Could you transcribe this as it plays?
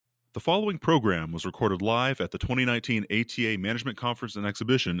The following program was recorded live at the 2019 ATA Management Conference and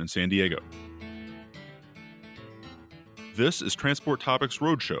Exhibition in San Diego. This is Transport Topics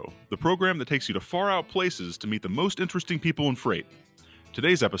Roadshow, the program that takes you to far out places to meet the most interesting people in freight.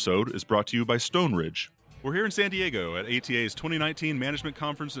 Today's episode is brought to you by Stone Ridge. We're here in San Diego at ATA's 2019 Management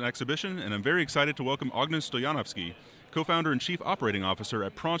Conference and Exhibition, and I'm very excited to welcome Ognen Stoyanovsky, co-founder and chief operating officer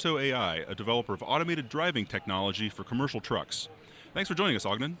at Pronto AI, a developer of automated driving technology for commercial trucks. Thanks for joining us,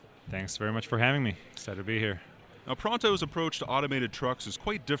 Ognen. Thanks very much for having me. Excited to be here. Now, Pronto's approach to automated trucks is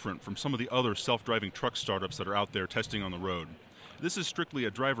quite different from some of the other self-driving truck startups that are out there testing on the road. This is strictly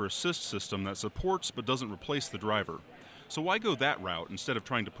a driver assist system that supports but doesn't replace the driver. So why go that route instead of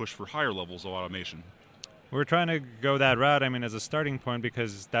trying to push for higher levels of automation? We're trying to go that route, as a starting point,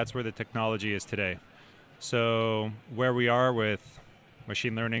 because that's where the technology is today. So where we are with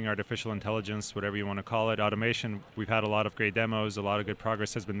machine learning, artificial intelligence, whatever you want to call it, automation, we've had a lot of great demos, a lot of good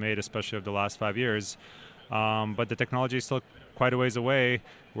progress has been made, especially over the last 5 years. But the technology is still quite a ways away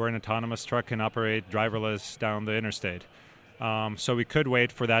where an autonomous truck can operate driverless down the interstate. So we could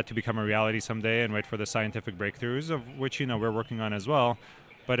wait for that to become a reality someday and wait for the scientific breakthroughs, of which we're working on as well.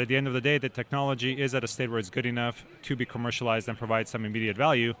 But at the end of the day, the technology is at a state where it's good enough to be commercialized and provide some immediate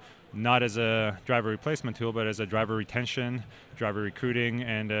value, not as a driver replacement tool, but as a driver retention, driver recruiting,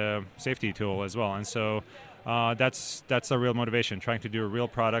 and a safety tool as well. And so that's a real motivation, trying to do a real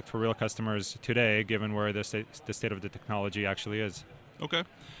product for real customers today, given where the state of the technology actually is. Okay.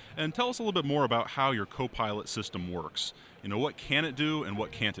 And tell us a little bit more about how your Copilot system works. What can it do and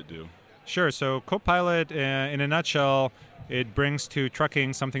what can't it do? Sure. So Copilot, in a nutshell, it brings to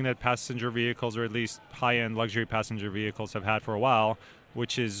trucking something that passenger vehicles, or at least high-end luxury passenger vehicles, have had for a while,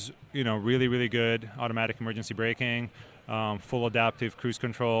 which is really, really good automatic emergency braking, full adaptive cruise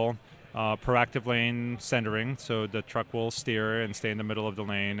control, proactive lane centering, so the truck will steer and stay in the middle of the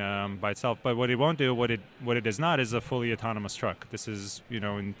lane by itself. But what it won't do, what it is not, is a fully autonomous truck. This is,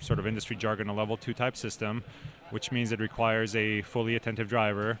 in sort of industry jargon, a level 2 type system, which means it requires a fully attentive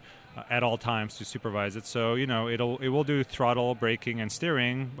driver at all times to supervise it. So, it will do throttle, braking, and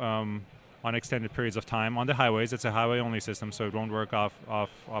steering on extended periods of time on the highways. It's a highway-only system, so it won't work off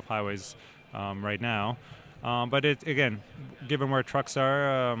highways right now. But again, given where trucks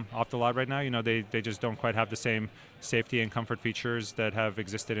are off the lot right now, they just don't quite have the same safety and comfort features that have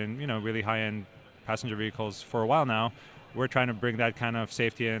existed in, really high-end passenger vehicles for a while now. We're trying to bring that kind of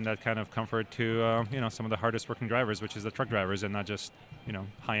safety and that kind of comfort to, some of the hardest working drivers, which is the truck drivers, and not just,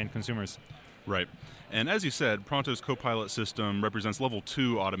 high-end consumers. Right. And as you said, Pronto's Copilot system represents level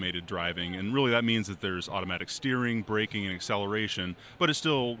 2 automated driving, and really that means that there's automatic steering, braking, and acceleration, but it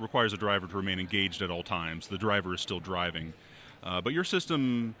still requires a driver to remain engaged at all times. The driver is still driving. But your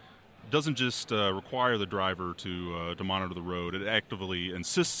system doesn't just require the driver to monitor the road, it actively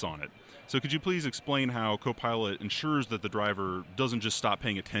insists on it. So could you please explain how Copilot ensures that the driver doesn't just stop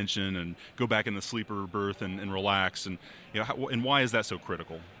paying attention and go back in the sleeper berth and relax, and and why is that so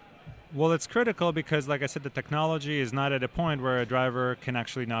critical? Well, it's critical because, like I said, the technology is not at a point where a driver can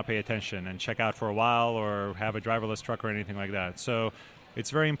actually not pay attention and check out for a while or have a driverless truck or anything like that. So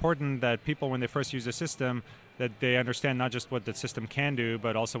it's very important that people, when they first use the system, that they understand not just what the system can do,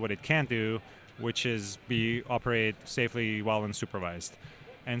 but also what it can't do, which is operate safely while unsupervised.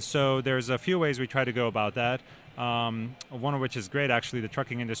 And so there's a few ways we try to go about that. One of which is great, actually. The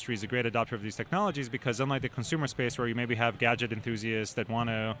trucking industry is a great adopter of these technologies because, unlike the consumer space where you maybe have gadget enthusiasts that want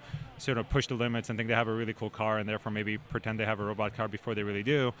to sort of push the limits and think they have a really cool car and therefore maybe pretend they have a robot car before they really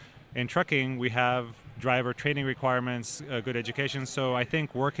do, in trucking we have driver training requirements, good education. So I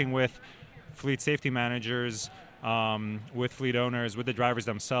think working with fleet safety managers, with fleet owners, with the drivers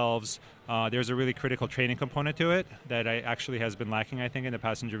themselves, there's a really critical training component to it that actually has been lacking, I think, in the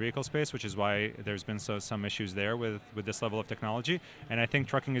passenger vehicle space, which is why there's been some issues there with this level of technology. And I think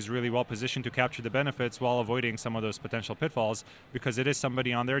trucking is really well positioned to capture the benefits while avoiding some of those potential pitfalls, because it is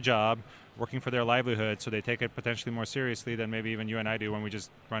somebody on their job working for their livelihood, so they take it potentially more seriously than maybe even you and I do when we just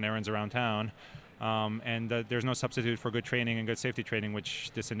run errands around town. There's no substitute for good training and good safety training, which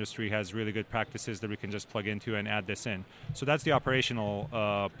this industry has really good practices that we can just plug into and add this in. So that's the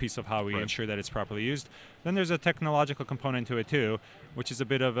operational piece of how we ensure that it's properly used. Then there's a technological component to it too, which is a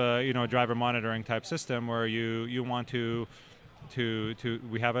bit of a driver monitoring type system where you want to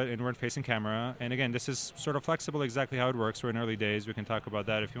we have an inward facing camera, and again, this is sort of flexible exactly how it works. We're in early days, we can talk about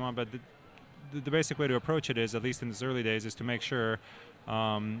that if you want, but the basic way to approach it is, at least in its early days, is to make sure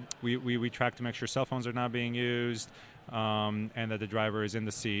We track to make sure cell phones are not being used, and that the driver is in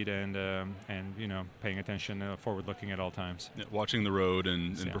the seat and paying attention, forward looking at all times. Yeah, watching the road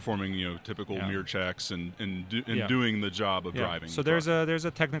and performing typical mirror checks and doing the job of driving. So there's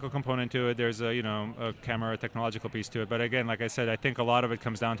a technical component to it. There's a camera technological piece to it. But again, like I said, I think a lot of it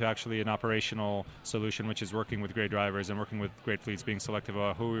comes down to actually an operational solution, which is working with great drivers and working with great fleets, being selective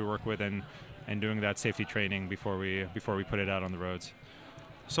about who we work with and doing that safety training before we put it out on the roads.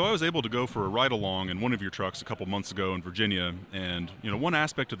 So I was able to go for a ride-along in one of your trucks a couple months ago in Virginia, and one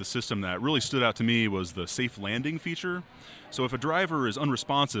aspect of the system that really stood out to me was the safe landing feature. So if a driver is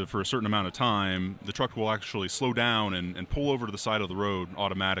unresponsive for a certain amount of time, the truck will actually slow down and pull over to the side of the road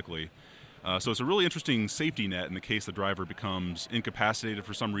automatically. So it's a really interesting safety net in the case the driver becomes incapacitated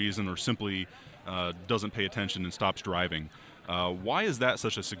for some reason or simply doesn't pay attention and stops driving. Why is that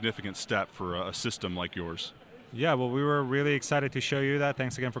such a significant step for a system like yours? Yeah, well, we were really excited to show you that.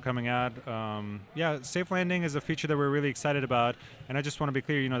 Thanks again for coming out. Safe landing is a feature that we're really excited about, and I just want to be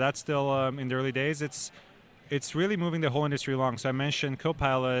clear, that's still in the early days. It's really moving the whole industry along. So I mentioned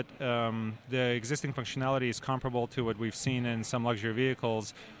Copilot. The existing functionality is comparable to what we've seen in some luxury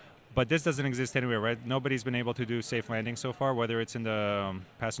vehicles, but this doesn't exist anywhere, right? Nobody's been able to do safe landing so far, whether it's in the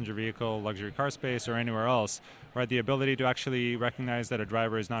passenger vehicle, luxury car space, or anywhere else, right? The ability to actually recognize that a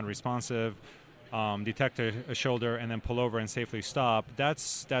driver is non-responsive, detect a shoulder and then pull over and safely stop,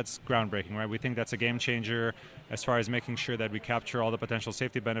 that's groundbreaking, right? We think that's a game changer as far as making sure that we capture all the potential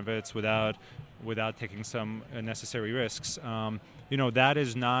safety benefits without taking some unnecessary risks. That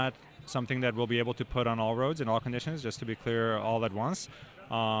is not something that we'll be able to put on all roads in all conditions, just to be clear, all at once.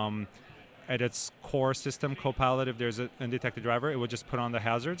 At its core system, Copilot, if there's an undetected driver, it will just put on the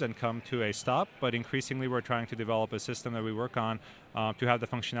hazards and come to a stop. But increasingly, we're trying to develop a system that we work on to have the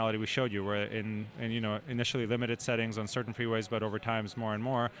functionality we showed you. Where initially limited settings on certain freeways, but over time, more and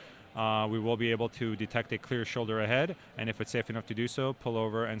more, we will be able to detect a clear shoulder ahead, and if it's safe enough to do so, pull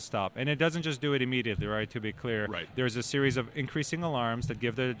over and stop. And it doesn't just do it immediately, right? To be clear, right. There's a series of increasing alarms that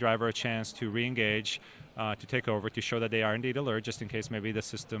give the driver a chance to re-engage, to take over, to show that they are indeed alert, just in case maybe the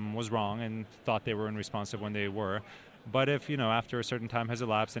system was wrong and thought they were unresponsive when they were. But if, after a certain time has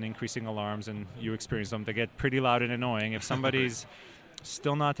elapsed and increasing alarms and you experience them, they get pretty loud and annoying. If somebody's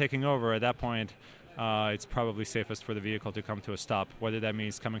still not taking over, at that point, it's probably safest for the vehicle to come to a stop, whether that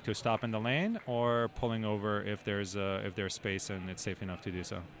means coming to a stop in the lane or pulling over if there's space and it's safe enough to do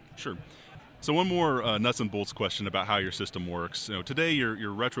so. Sure. So one more nuts and bolts question about how your system works. Today you're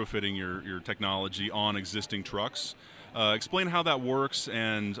retrofitting your technology on existing trucks. Explain how that works,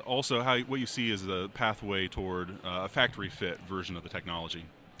 and also what you see as the pathway toward a factory fit version of the technology.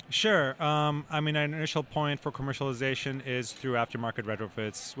 Sure. An initial point for commercialization is through aftermarket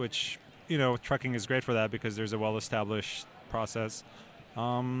retrofits, which trucking is great for that because there's a well-established process.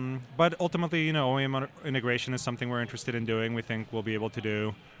 But ultimately, OEM integration is something we're interested in doing. We think we'll be able to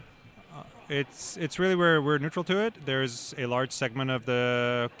do. It's really where we're neutral to it. There's a large segment of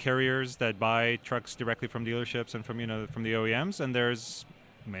the carriers that buy trucks directly from dealerships and from the OEMs, and there's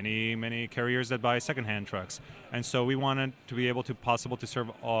many carriers that buy secondhand trucks. And so we wanted to be able to possible to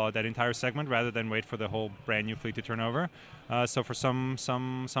serve that entire segment rather than wait for the whole brand new fleet to turn over. So for some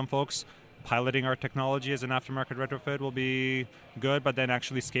folks, piloting our technology as an aftermarket retrofit will be good, but then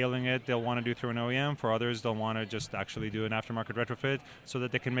actually scaling it, they'll want to do through an OEM. For others, they'll want to just actually do an aftermarket retrofit so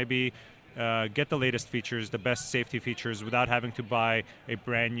that they can maybe get the latest features, the best safety features, without having to buy a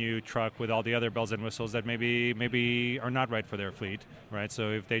brand new truck with all the other bells and whistles that maybe are not right for their fleet, right? So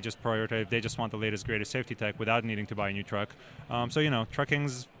if they just prioritize, if they just want the latest, greatest safety tech without needing to buy a new truck.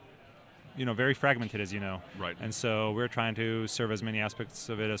 Trucking's very fragmented, as you know. Right. And so we're trying to serve as many aspects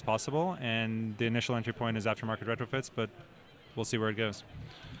of it as possible, and the initial entry point is aftermarket retrofits, but we'll see where it goes.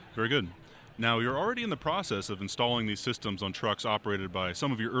 Very good. Now, you're already in the process of installing these systems on trucks operated by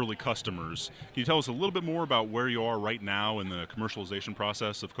some of your early customers. Can you tell us a little bit more about where you are right now in the commercialization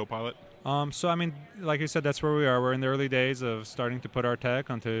process of Copilot? Like you said, that's where we are. We're in the early days of starting to put our tech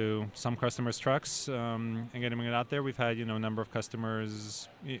onto some customers' trucks and getting it out there. We've had, a number of customers.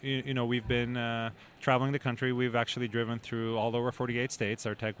 We've been traveling the country. We've actually driven through all over 48 states.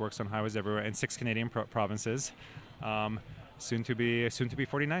 Our tech works on highways everywhere, and 6 Canadian provinces. Soon to be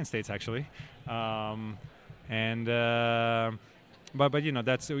 49 states, actually. But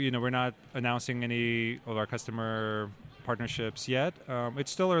that's we're not announcing any of our customer partnerships yet.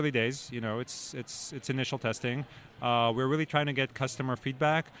 It's still early days. It's initial testing. We're really trying to get customer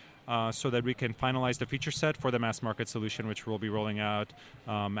feedback so that we can finalize the feature set for the mass market solution, which we'll be rolling out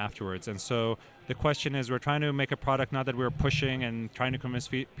afterwards. And so the question is, we're trying to make a product not that we're pushing and trying to convince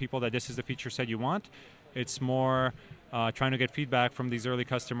people that this is the feature set you want. It's more trying to get feedback from these early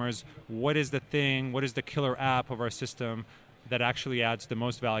customers. What is the thing? What is the killer app of our system that actually adds the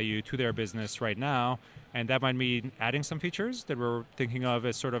most value to their business right now? And that might mean adding some features that we're thinking of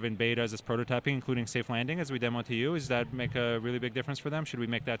as sort of in beta as prototyping, including safe landing as we demo to you. Does that make a really big difference for them? Should we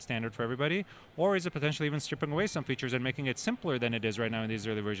make that standard for everybody? Or is it potentially even stripping away some features and making it simpler than it is right now in these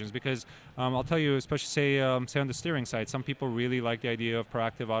early versions? Because I'll tell you, especially say on the steering side, some people really like the idea of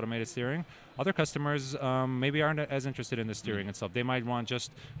proactive automated steering. Other customers maybe aren't as interested in the steering itself. They might want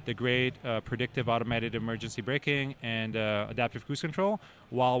just the great predictive automated emergency braking and adaptive cruise control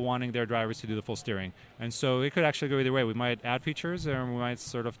while wanting their drivers to do the full steering. And so it could actually go either way. We might add features or we might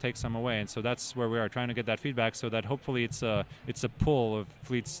sort of take some away. And so that's where we are, trying to get that feedback so that hopefully it's a pull of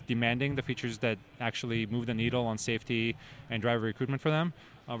fleets demanding the features that actually move the needle on safety and driver recruitment for them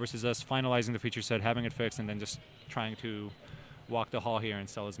versus us finalizing the feature set, having it fixed, and then just trying to walk the hall here and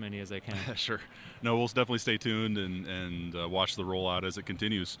sell as many as I can. Sure. No, we'll definitely stay tuned and watch the rollout as it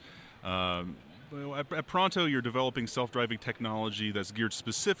continues. At Pronto, you're developing self-driving technology that's geared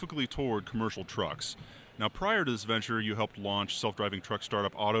specifically toward commercial trucks. Now, prior to this venture, you helped launch self-driving truck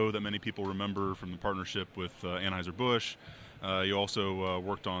startup Otto that many people remember from the partnership with Anheuser-Busch. You also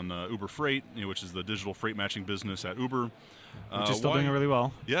worked on Uber Freight, which is the digital freight matching business at Uber. Which is still doing really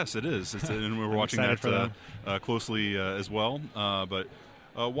well. Yes, it is. And we're watching that closely as well. But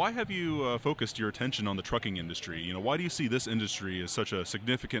why have you focused your attention on the trucking industry? Why do you see this industry as such a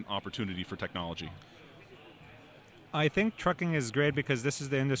significant opportunity for technology? I think trucking is great because this is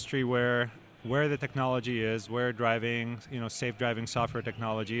the industry where the technology is, where driving, safe driving software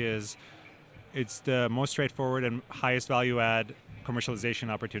technology is. It's the most straightforward and highest value add commercialization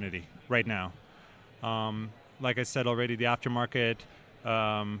opportunity right now. Like I said already, the aftermarket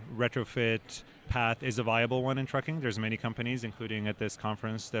retrofit path is a viable one in trucking. There's many companies, including at this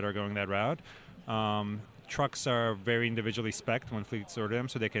conference, that are going that route. Trucks are very individually spec'd when fleets order them,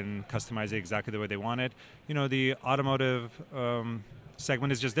 so they can customize it exactly the way they want it. The automotive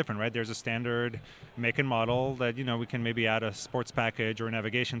segment is just different, right? There's a standard make and model that, we can maybe add a sports package or a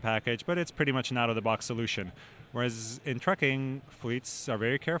navigation package, but it's pretty much an out-of-the-box solution. Whereas in trucking, fleets are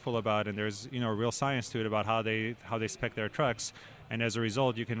very careful about, and there's, real science to it about how they spec their trucks. And as a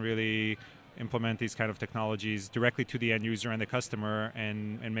result, you can really implement these kind of technologies directly to the end user and the customer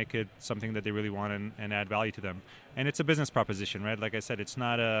and make it something that they really want and add value to them. And it's a business proposition, right? Like I said, it's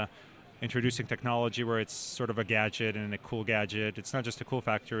not introducing technology where it's sort of a gadget and a cool gadget. It's not just a cool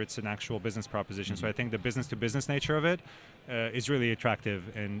factor, it's an actual business proposition. Mm-hmm. So I think the business-to-business nature of it is really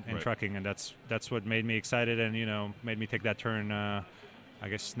attractive in right. trucking, and that's what made me excited and, made me take that turn, I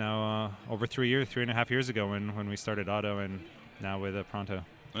guess now over 3.5 years ago when we started Otto and now with Pronto.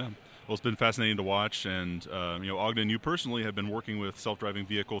 Yeah. Well, it's been fascinating to watch, and Ogden, you personally have been working with self-driving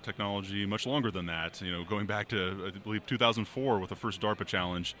vehicle technology much longer than that. Going back to I believe 2004 with the first DARPA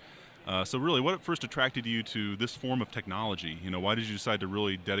challenge. So really, what first attracted you to this form of technology? Why did you decide to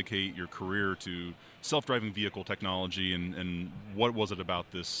really dedicate your career to self-driving vehicle technology, and what was it about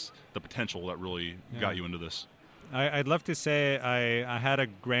the potential that really got you into this? I'd love to say I had a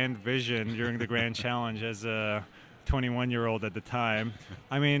grand vision during the Grand Challenge as a 21-year-old at the time.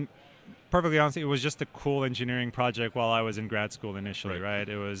 I mean, perfectly honestly, it was just a cool engineering project while I was in grad school initially, right?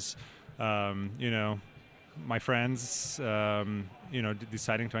 It was, my friends,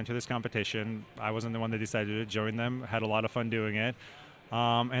 deciding to enter this competition. I wasn't the one that decided to join them. Had a lot of fun doing it.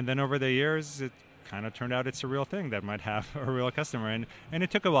 And then over the years, it kind of turned out it's a real thing that might have a real customer. And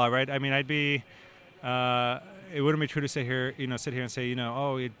it took a while, right? I mean, it wouldn't be true to sit here and say,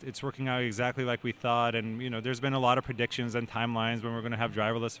 it's working out exactly like we thought. And, there's been a lot of predictions and timelines when we're going to have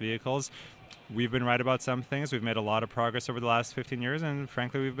driverless vehicles. We've been right about some things. We've made a lot of progress over the last 15 years. And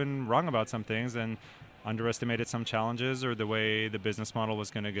frankly, we've been wrong about some things and underestimated some challenges or the way the business model was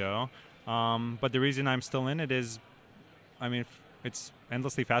going to go. But the reason I'm still in it is, it's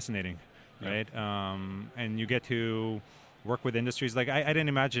endlessly fascinating, right? And you get to work with industries. Like I didn't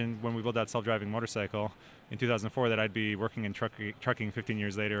imagine when we built that self-driving motorcycle in 2004 that I'd be working in trucking 15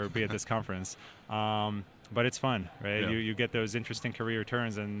 years later or be at this conference. But it's fun, right? Yeah. You get those interesting career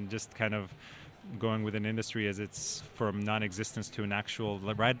turns and just kind of going with an industry as it's from non-existence to an actual,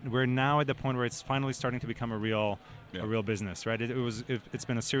 right? We're now at the point where it's finally starting to become a real business, right? It's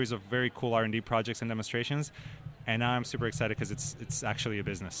been a series of very cool R&D projects and demonstrations, and now I'm super excited because it's actually a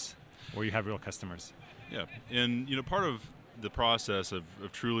business where you have real customers. Yeah, and part of the process of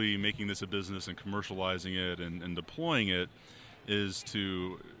truly making this a business and commercializing it and deploying it is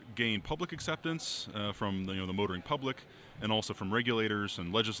to gain public acceptance from the motoring public and also from regulators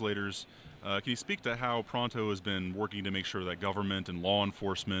and legislators. Can you speak to how Pronto has been working to make sure that government and law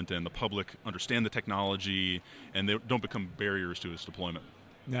enforcement and the public understand the technology and they don't become barriers to its deployment?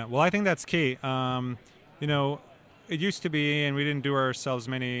 Yeah, well, I think that's key. You know, it used to be, and we didn't do ourselves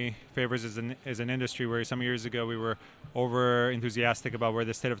many favors as an industry, where some years ago we were over enthusiastic about where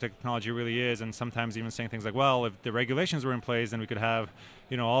the state of technology really is, and sometimes even saying things like, well, if the regulations were in place, then we could have,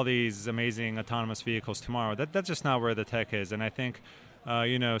 all these amazing autonomous vehicles tomorrow. That's just not where the tech is. And I think,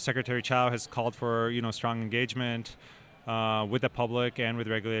 Secretary Chow has called for, strong engagement with the public and with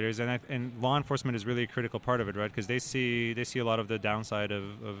regulators, and law enforcement is really a critical part of it, right? Because they see a lot of the downside of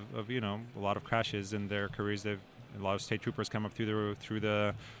a lot of crashes in their careers. A lot of state troopers come up through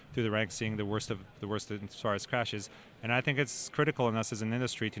the ranks, seeing the worst as far as crashes. And I think it's critical in us as an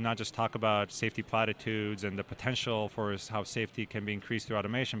industry to not just talk about safety platitudes and the potential for how safety can be increased through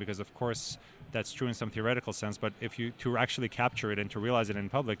automation, because of course that's true in some theoretical sense. But to actually capture it and to realize it in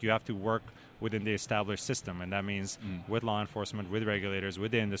public, you have to work within the established system, and that means with law enforcement, with regulators,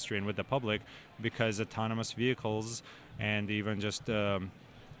 with the industry, and with the public, because autonomous vehicles and even just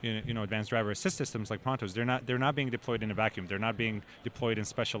advanced driver assist systems like Prontos, they're not being deployed in a vacuum. They're not being deployed in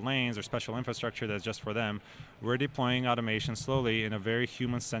special lanes or special infrastructure that's just for them. We're deploying automation slowly in a very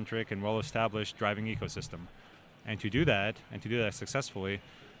human-centric and well-established driving ecosystem. And to do that successfully,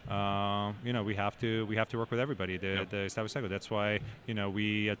 we have to work with everybody, the established cycle. That's why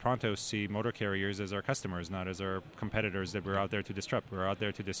we at Pronto see motor carriers as our customers, not as our competitors that we're out there to disrupt. We're out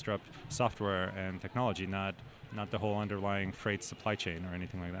there to disrupt software and technology, not the whole underlying freight supply chain or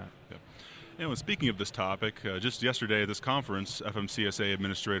anything like that. Yeah. And speaking of this topic, just yesterday at this conference, FMCSA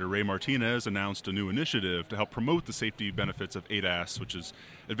Administrator Ray Martinez announced a new initiative to help promote the safety benefits of ADAS, which is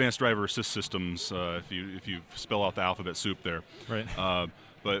Advanced Driver Assist Systems, if you spell out the alphabet soup there. Right.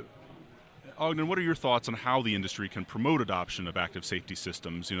 But Ogden, what are your thoughts on how the industry can promote adoption of active safety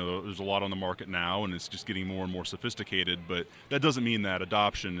systems? There's a lot on the market now, and it's just getting more and more sophisticated, but that doesn't mean that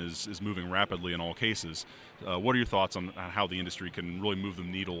adoption is moving rapidly in all cases. What are your thoughts on how the industry can really move the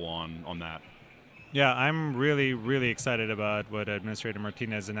needle on that? Yeah, I'm really, really excited about what Administrator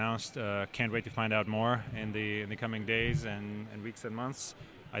Martinez announced. Can't wait to find out more in the coming days and weeks and months.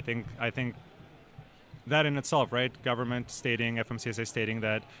 I think that in itself, right? Government stating, FMCSA stating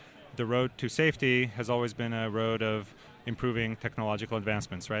that the road to safety has always been a road of improving technological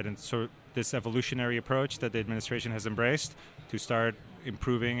advancements, right? And so this evolutionary approach that the administration has embraced to start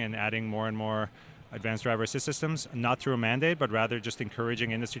improving and adding more and more advanced driver assist systems, not through a mandate, but rather just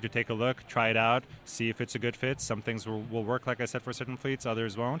encouraging industry to take a look, try it out, see if it's a good fit. Some things will work, like I said, for certain fleets,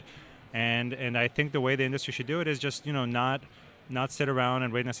 others won't. And I think the way the industry should do it is just, not sit around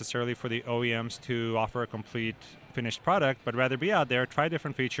and wait necessarily for the OEMs to offer a complete finished product, but rather be out there, try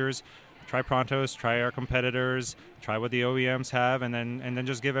different features, try Prontos, try our competitors, try what the OEMs have, and then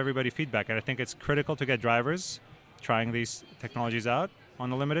just give everybody feedback. And I think it's critical to get drivers trying these technologies out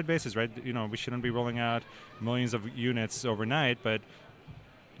on a limited basis, right? We shouldn't be rolling out millions of units overnight, but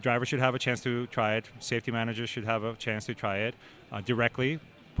drivers should have a chance to try it. Safety managers should have a chance to try it directly,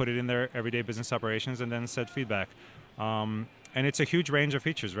 put it in their everyday business operations, and then set feedback. And it's a huge range of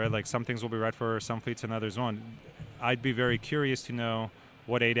features, right? Like some things will be right for some fleets and others won't. I'd be very curious to know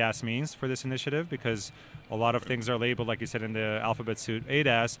what ADAS means for this initiative, because a lot of things are labeled, like you said, in the alphabet soup.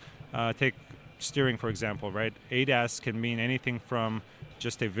 ADAS, take steering, for example, right? ADAS can mean anything from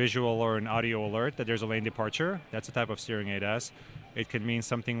just a visual or an audio alert that there's a lane departure. That's a type of steering ADAS. It can mean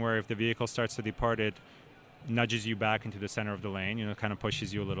something where if the vehicle starts to depart, it nudges you back into the center of the lane, kind of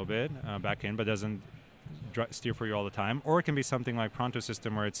pushes you a little bit back in, but doesn't steer for you all the time. Or it can be something like Pronto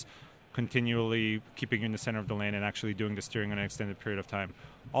system, where it's continually keeping you in the center of the lane and actually doing the steering on an extended period of time.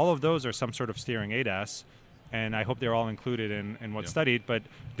 All of those are some sort of steering ADAS, and I hope they're all included in what's studied, but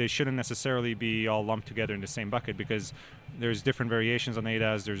they shouldn't necessarily be all lumped together in the same bucket, because there's different variations on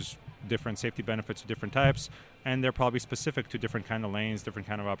ADAS, there's different safety benefits of different types, and they're probably specific to different kind of lanes, different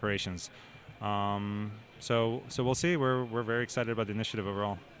kind of operations. So we'll see. We're very excited about the initiative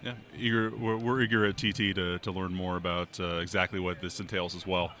overall. Yeah, we're eager at TT to learn more about exactly what this entails as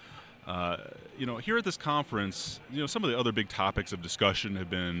well. Here at this conference, some of the other big topics of discussion have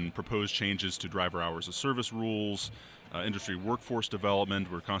been proposed changes to driver hours of service rules, industry workforce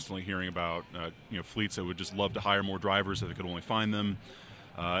development. We're constantly hearing about fleets that would just love to hire more drivers if they could only find them.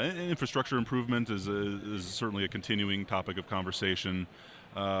 Infrastructure improvement is certainly a continuing topic of conversation.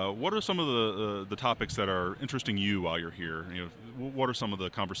 What are some of the topics that are interesting you while you're here? What are some of the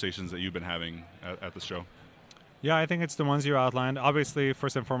conversations that you've been having at the show? Yeah, I think it's the ones you outlined. Obviously,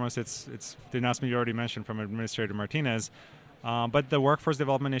 first and foremost, it's the announcement you already mentioned from Administrator Martinez. But the workforce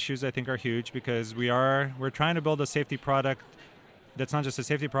development issues, I think, are huge, because we're trying to build a safety product that's not just a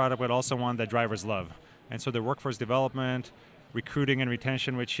safety product, but also one that drivers love. And so the workforce development, recruiting and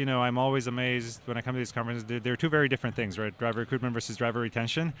retention, which, I'm always amazed when I come to these conferences, they're two very different things, right? Driver recruitment versus driver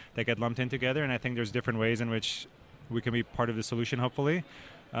retention, they get lumped in together, and I think there's different ways in which we can be part of the solution, hopefully.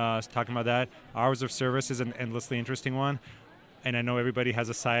 Talking about that, hours of service is an endlessly interesting one. And I know everybody has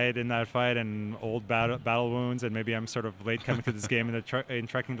a side in that fight and old battle wounds, and maybe I'm sort of late coming to this game in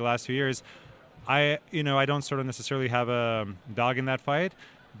trucking the last few years. I don't sort of necessarily have a dog in that fight,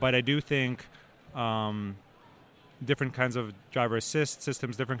 but I do think different kinds of driver assist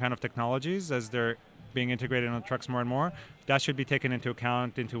systems, different kind of technologies, as they're being integrated on trucks more and more, that should be taken into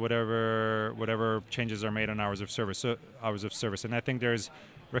account into whatever changes are made on hours of service. And I think there's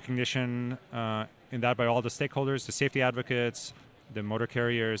recognition in that by all the stakeholders, the safety advocates, the motor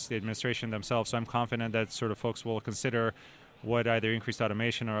carriers, the administration themselves. So I'm confident that sort of folks will consider what either increased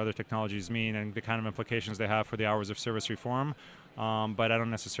automation or other technologies mean and the kind of implications they have for the hours of service reform. But I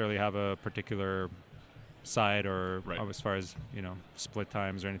don't necessarily have a particular side or as far as split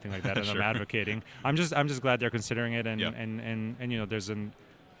times or anything like that that I'm advocating. I'm just glad they're considering it and there's an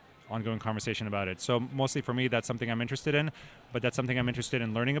ongoing conversation about it. So mostly for me, that's something I'm interested in, but that's something I'm interested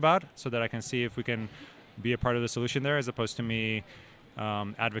in learning about so that I can see if we can be a part of the solution there as opposed to me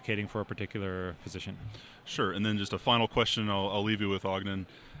advocating for a particular position. Sure. And then just a final question I'll leave you with, Ogden.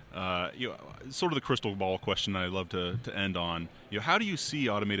 Sort of the crystal ball question I'd love to end on. How do you see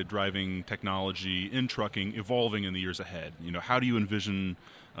automated driving technology in trucking evolving in the years ahead? How do you envision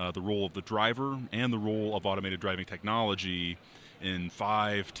the role of the driver and the role of automated driving technology in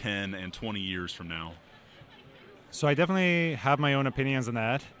 5, 10, and 20 years from now? So I definitely have my own opinions on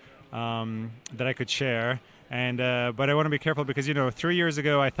that that I could share. And but I want to be careful because 3 years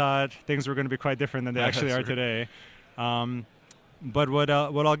ago I thought things were going to be quite different than they actually are today. But what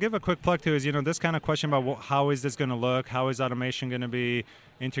I'll give a quick plug to is this kind of question about how is this going to look, how is automation going to be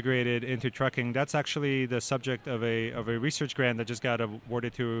integrated into trucking. That's actually the subject of a research grant that just got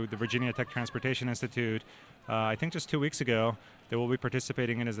awarded to the Virginia Tech Transportation Institute. I think just 2 weeks ago. They will be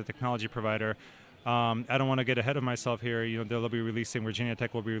participating in as a technology provider. I don't want to get ahead of myself here. Virginia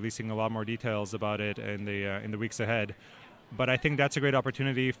Tech will be releasing a lot more details about it in the weeks ahead. But I think that's a great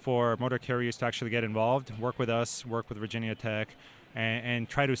opportunity for motor carriers to actually get involved, work with us, work with Virginia Tech, and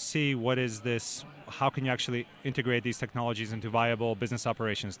try to see what is this, how can you actually integrate these technologies into viable business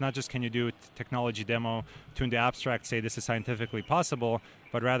operations. Not just can you do a technology demo to in the abstract say this is scientifically possible,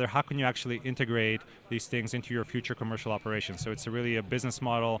 but rather how can you actually integrate these things into your future commercial operations. So it's really a business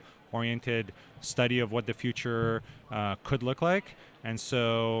model oriented study of what the future could look like. And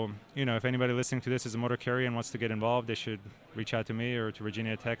so, if anybody listening to this is a motor carrier and wants to get involved, they should reach out to me or to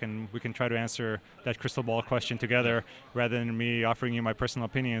Virginia Tech, and we can try to answer that crystal ball question together rather than me offering you my personal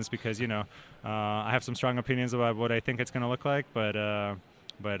opinions because, I have some strong opinions about what I think it's going to look like, but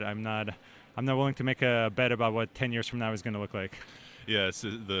I'm not willing to make a bet about what 10 years from now is going to look like. Yeah,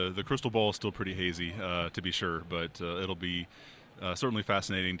 the crystal ball is still pretty hazy, to be sure, but it'll be certainly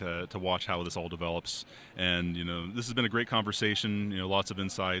fascinating to watch how this all develops. And, this has been a great conversation, lots of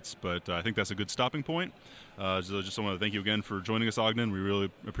insights, but I think that's a good stopping point. So just want to thank you again for joining us, Ogden. We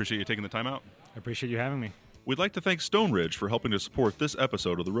really appreciate you taking the time out. I appreciate you having me. We'd like to thank Stoneridge for helping to support this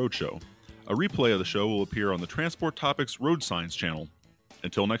episode of The Road Show. A replay of the show will appear on the Transport Topics Road Signs channel.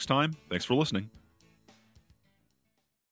 Until next time, thanks for listening.